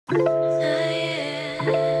Maybe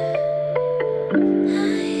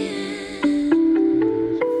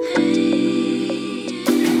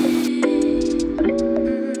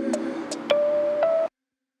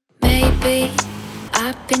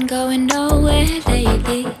I've been going nowhere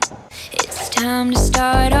lately. It's time to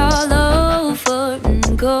start all over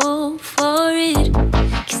and go for it.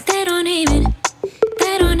 Cause they don't even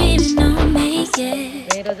know me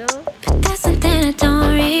yet. But that's something I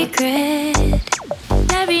don't regret.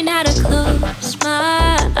 Every night I close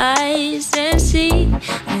my eyes and see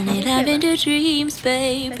only lavender dreams,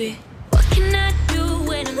 baby. What can I do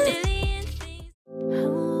when a million things?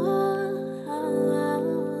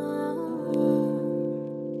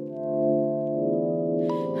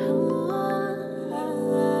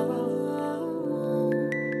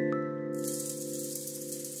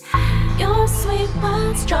 Your sweet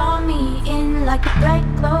words draw me in like a bright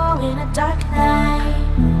glow in a dark night.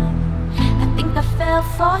 I think I fell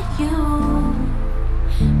for you,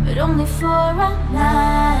 but only for a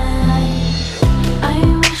night. I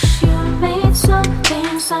wish you made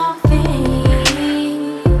something something.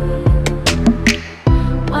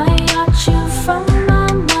 Why aren't you from my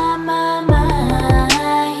mind?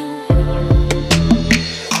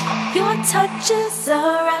 Your touch is a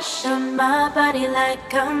rush on my body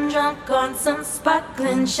like I'm drunk on some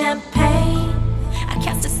sparkling champagne. I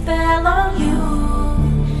cast a spell on you,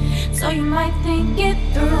 so you might think it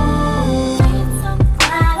through.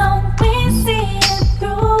 Why don't we see it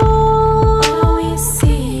through? Why don't we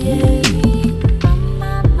see it?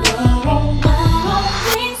 Why don't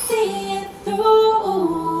we see it through?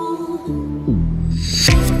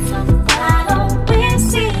 Why don't we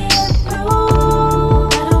see it through?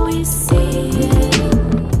 Why don't we see it?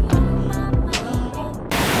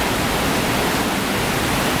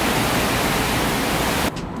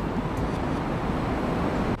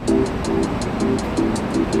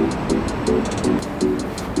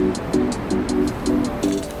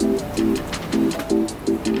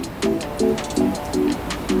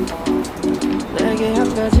 내게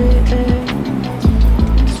한 가지의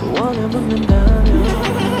소원을 묻는다면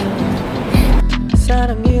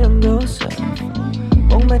사랑이란 것을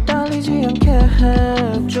목매 딸리지 않게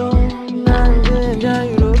해줘. 난 그냥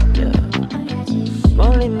자유롭게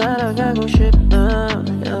멀리 날아가고 싶다.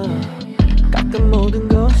 가끔 모든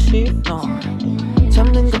것이 너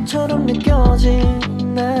잡는 것처럼 느껴지네.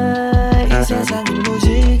 이 세상은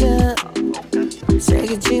무지개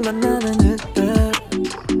세겠지만 나는 흙들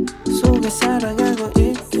속에 살아가고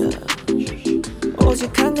있게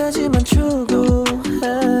오직 한 가지만 추구해.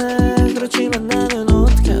 그렇지만 나는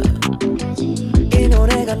어떡해. 이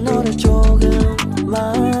노래가 너를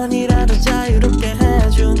조금만이라도 자유롭게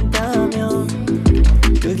해준다면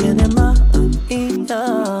그게 내 마음이야.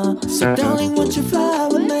 So darling won't you fly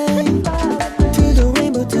with me to the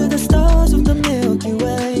rainbow, to the stars of the Milky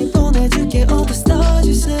Way. 보내줄게 all the stars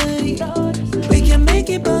you say. We can make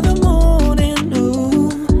it by the morning.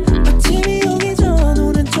 아침이 오기 전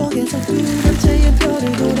오른쪽에서 두 번째의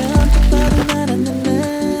별을 보라. 똑바로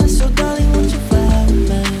날았네. So darling won't you fly with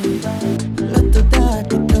me. 넌 또 닿을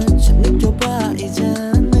것 같이 느껴봐 이제.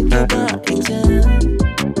 느껴봐 이제.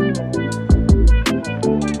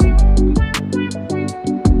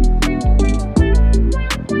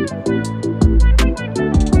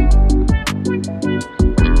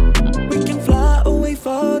 We can fly away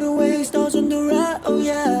far away stars on the right, oh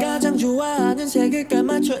yeah. 가장 좋아하는 색을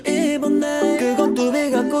깔맞춰 입었네. 그건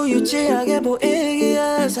두비 같고 유치하게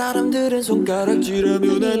보이기에 사람들은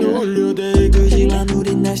손가락질하며 난 올려대. 그지만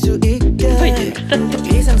우린 날 수 있게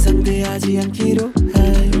이 상상돼하지 않기로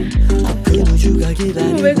해. 그 우주가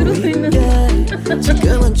기다리고 있게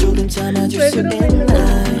지금은 조금 참아줄 수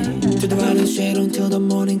있나. To the wild and straight until the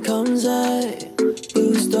morning comes out.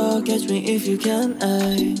 Blue star catch me if you can,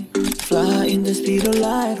 ay. Fly in the speed of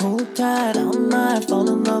light, hold tight. I might fall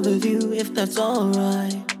in love with you if that's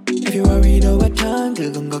alright. If you're worried or I can't,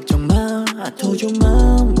 그건 걱정 마. I told you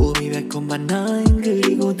mom, 우리 매콤한 나인.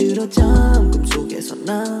 그리고 들어잠 꿈속에서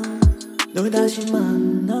난 널 다시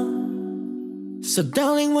만나. So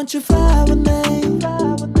darling won't you fly with me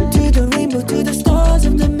to the rainbow, to the stars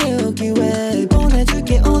of the Milky Way.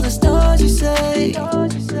 보내줄게 all the stars you say.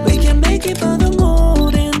 We can make it by the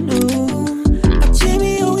morning.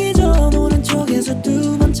 아침이 오기 전 오른쪽에서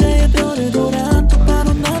두 번째의 별을 돌아.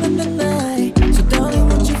 똑바로 나는 the night. So darling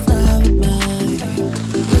won't you fly with me.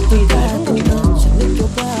 또 닿을 것 같이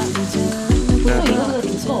느껴봐 이제. 이거보다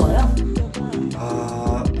무서워요?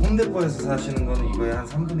 홍대권에서 사시는 거는 이거에 한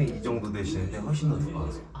 3분의 2 정도 되시는데 훨씬 더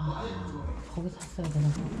좋아하세요. 거기 샀어야 되나?